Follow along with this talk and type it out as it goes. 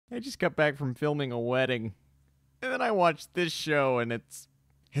I just got back from filming a wedding, and then I watched this show, and it's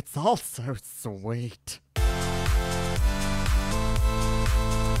all so sweet.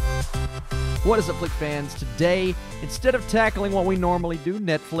 What is up, Flick fans? Today, instead of tackling what we normally do,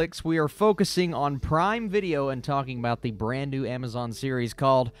 Netflix, we are focusing on Prime Video and talking about the brand new Amazon series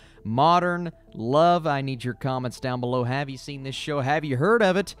called Modern Love. I need your comments down below. Have you seen this show? Have you heard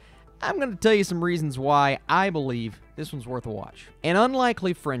of it? I'm going to tell you some reasons why I believe this one's worth a watch. An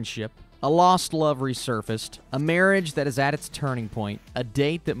unlikely friendship, a lost love resurfaced, a marriage that is at its turning point, a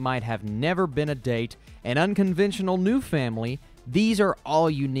date that might have never been a date, an unconventional new family. These are all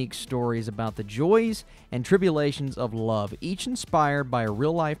unique stories about the joys and tribulations of love, each inspired by a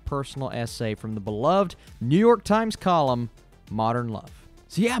real-life personal essay from the beloved New York Times column, Modern Love.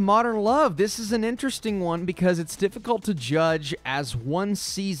 So yeah, Modern Love, this is an interesting one because it's difficult to judge as one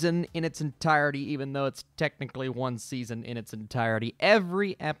season in its entirety, even though it's technically one season in its entirety.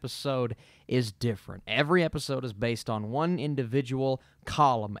 Every episode is different. Every episode is based on one individual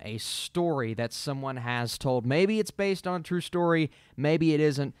column, a story that someone has told. Maybe it's based on a true story, maybe it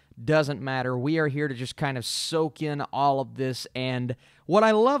isn't, doesn't matter. We are here to just kind of soak in all of this, and what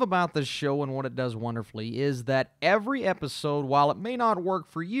I love about this show and what it does wonderfully is that every episode, while it may not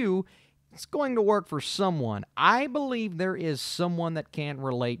work for you, it's going to work for someone. I believe there is someone that can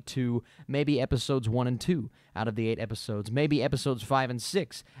relate to maybe episodes 1 and 2 out of the 8 episodes, maybe episodes 5 and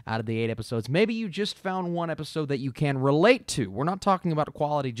 6 out of the 8 episodes. Maybe you just found one episode that you can relate to. We're not talking about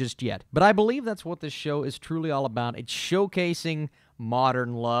quality just yet, but I believe that's what this show is truly all about. It's showcasing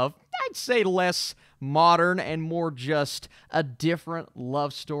modern love. I'd say less modern and more just a different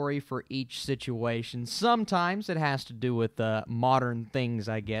love story for each situation. Sometimes it has to do with modern things,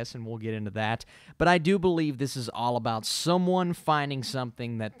 I guess, and we'll get into that. But I do believe this is all about someone finding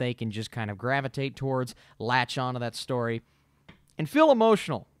something that they can just kind of gravitate towards, latch onto that story, and feel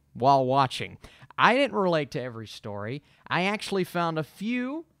emotional while watching. I didn't relate to every story. I actually found a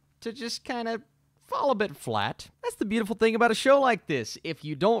few to just kind of fall a bit flat. That's the beautiful thing about a show like this. If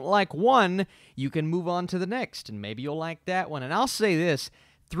you don't like one, you can move on to the next, and maybe you'll like that one. And I'll say this,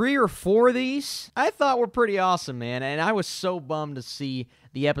 3 or 4 of these I thought were pretty awesome, man, and I was so bummed to see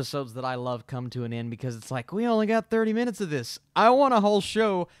the episodes that I love come to an end because it's like, we only got 30 minutes of this. I want a whole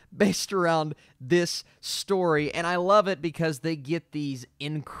show based around this story, and I love it because they get these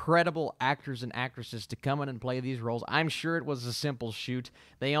incredible actors and actresses to come in and play these roles. I'm sure it was a simple shoot.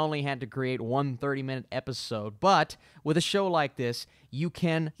 They only had to create one 30-minute episode, but with a show like this, you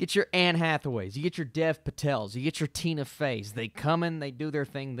can get your Anne Hathaways, you get your Dev Patels, you get your Tina Feys. They come in, they do their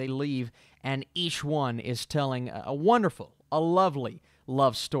thing, they leave, and each one is telling a wonderful, a lovely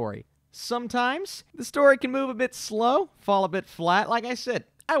love story. Sometimes the story can move a bit slow, fall a bit flat. Like I said,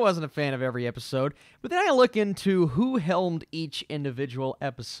 I wasn't a fan of every episode, but then I look into who helmed each individual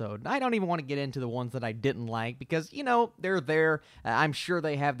episode. I don't even want to get into the ones that I didn't like because, you know, they're there. I'm sure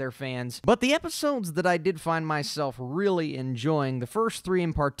they have their fans. But the episodes that I did find myself really enjoying, the first 3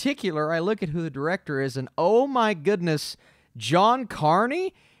 in particular, I look at who the director is and oh my goodness, John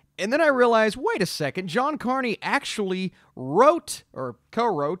Carney? And then I realized, wait a second, John Carney actually wrote, or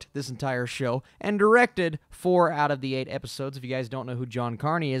co-wrote, this entire show, and directed 4 out of the 8 episodes. If you guys don't know who John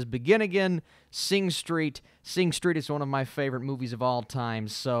Carney is, Begin Again, Sing Street. Sing Street is one of my favorite movies of all time,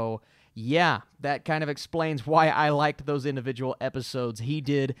 so yeah, that kind of explains why I liked those individual episodes. He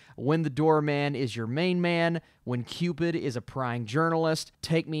did When the Doorman is Your Main Man, When Cupid is a Prying Journalist,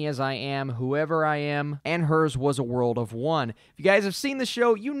 Take Me As I Am, Whoever I Am, and Hers Was a World of One. If you guys have seen the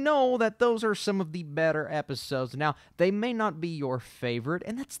show, you know that those are some of the better episodes. Now, they may not be your favorite,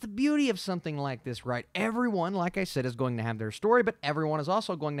 and that's the beauty of something like this, right? Everyone, like I said, is going to have their story, but everyone is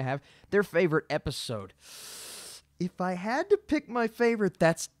also going to have their favorite episode. If I had to pick my favorite,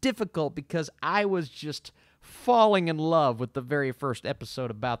 that's difficult because I was just falling in love with the very first episode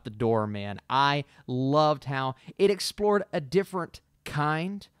about the doorman. I loved how it explored a different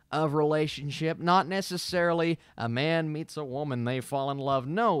kind of relationship, not necessarily a man meets a woman, they fall in love.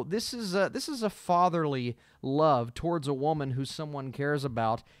 No, this is a fatherly love towards a woman who someone cares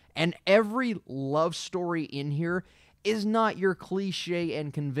about, and every love story in here is not your cliche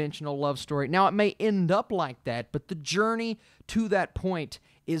and conventional love story. Now, it may end up like that, but the journey to that point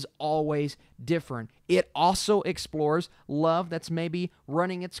is always different. It also explores love that's maybe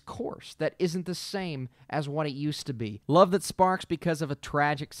running its course, that isn't the same as what it used to be. Love that sparks because of a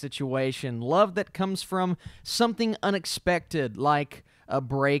tragic situation. Love that comes from something unexpected, like a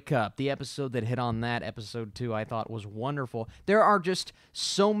breakup. The episode that hit on that, episode 2, I thought was wonderful. There are just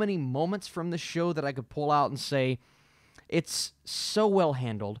so many moments from the show that I could pull out and say, It's so well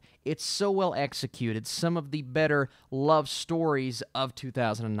handled. It's so well executed. Some of the better love stories of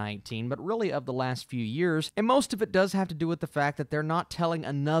 2019, but really of the last few years. And most of it does have to do with the fact that they're not telling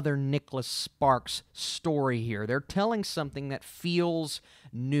another Nicholas Sparks story here. They're telling something that feels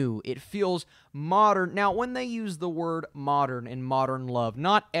new. It feels modern. Now, when they use the word modern in Modern Love,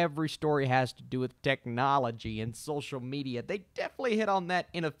 not every story has to do with technology and social media. They definitely hit on that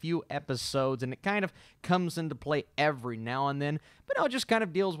in a few episodes, and it kind of comes into play every now and then. But no, it just kind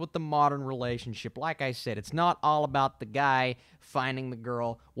of deals with the modern relationship. Like I said, it's not all about the guy finding the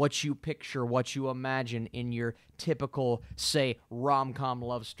girl, what you picture, what you imagine in your typical, say, rom-com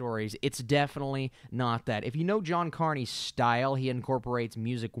love stories. It's definitely not that. If you know John Carney's style, he incorporates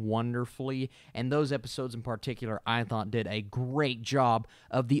music wonderfully, and those episodes in particular, I thought, did a great job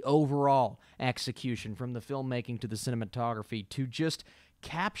of the overall execution, from the filmmaking to the cinematography to just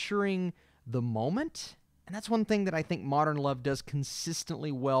capturing the moment. And that's one thing that I think Modern Love does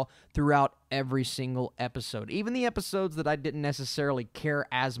consistently well throughout every single episode. Even the episodes that I didn't necessarily care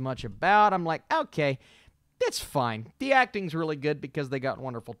as much about, I'm like, okay, that's fine. The acting's really good because they got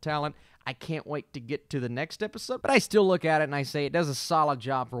wonderful talent. I can't wait to get to the next episode, but I still look at it and I say it does a solid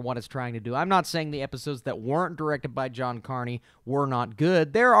job for what it's trying to do. I'm not saying the episodes that weren't directed by John Carney were not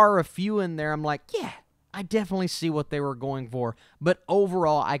good. There are a few in there I'm like, yeah, I definitely see what they were going for, but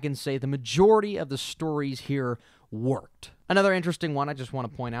overall, I can say the majority of the stories here worked. Another interesting one I just want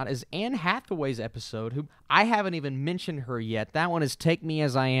to point out is Anne Hathaway's episode, who I haven't even mentioned her yet. That one is Take Me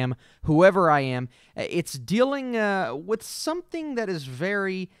As I Am, Whoever I Am. It's dealing with something that is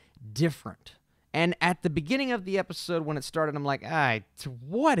very different. And at the beginning of the episode, when it started, I'm like,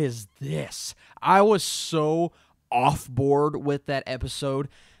 what is this? I was so off board with that episode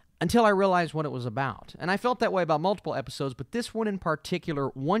until I realized what it was about. And I felt that way about multiple episodes, but this one in particular,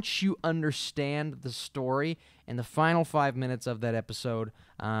 once you understand the story and the final 5 minutes of that episode,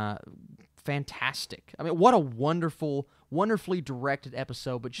 fantastic. I mean, what a wonderfully directed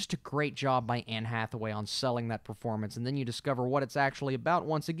episode, but just a great job by Anne Hathaway on selling that performance. And then you discover what it's actually about.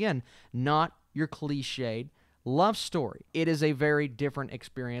 Once again, not your cliched love story. It is a very different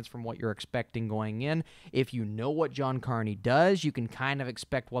experience from what you're expecting going in. If you know what John Carney does, you can kind of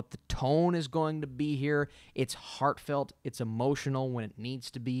expect what the tone is going to be here. It's heartfelt, it's emotional when it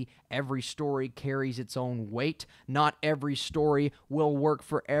needs to be. Every story carries its own weight. Not every story will work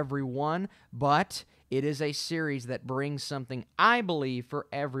for everyone, but it is a series that brings something, I believe, for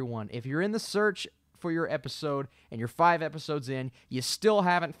everyone. If you're in the search for your episode and you're 5 episodes in, you still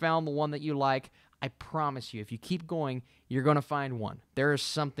haven't found the one that you like, I promise you, if you keep going, you're going to find one. There is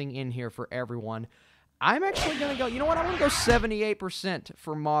something in here for everyone. I'm actually going to go, you know what, I'm going to go 78%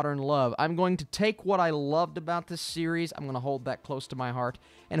 for Modern Love. I'm going to take what I loved about this series, I'm going to hold that close to my heart,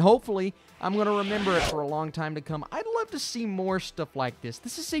 and hopefully I'm going to remember it for a long time to come. I'd love to see more stuff like this.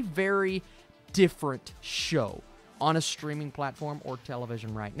 This is a very different show on a streaming platform or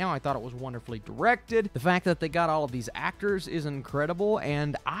television right now. I thought it was wonderfully directed. The fact that they got all of these actors is incredible,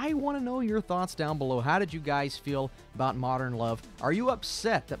 and I want to know your thoughts down below. How did you guys feel about Modern Love? Are you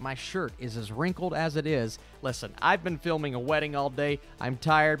upset that my shirt is as wrinkled as it is? Listen, I've been filming a wedding all day. I'm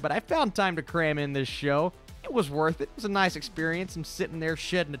tired, but I found time to cram in this show. It was worth it. It was a nice experience. I'm sitting there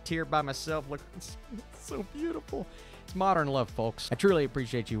shedding a tear by myself. Look, it's so beautiful. It's Modern Love, folks. I truly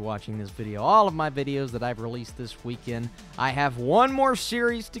appreciate you watching this video. All of my videos that I've released this weekend. I have one more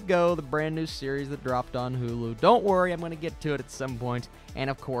series to go, the brand new series that dropped on Hulu. Don't worry, I'm going to get to it at some point. And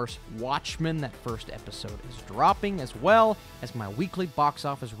of course, Watchmen, that first episode, is dropping, as well as my weekly box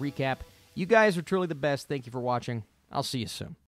office recap. You guys are truly the best. Thank you for watching. I'll see you soon.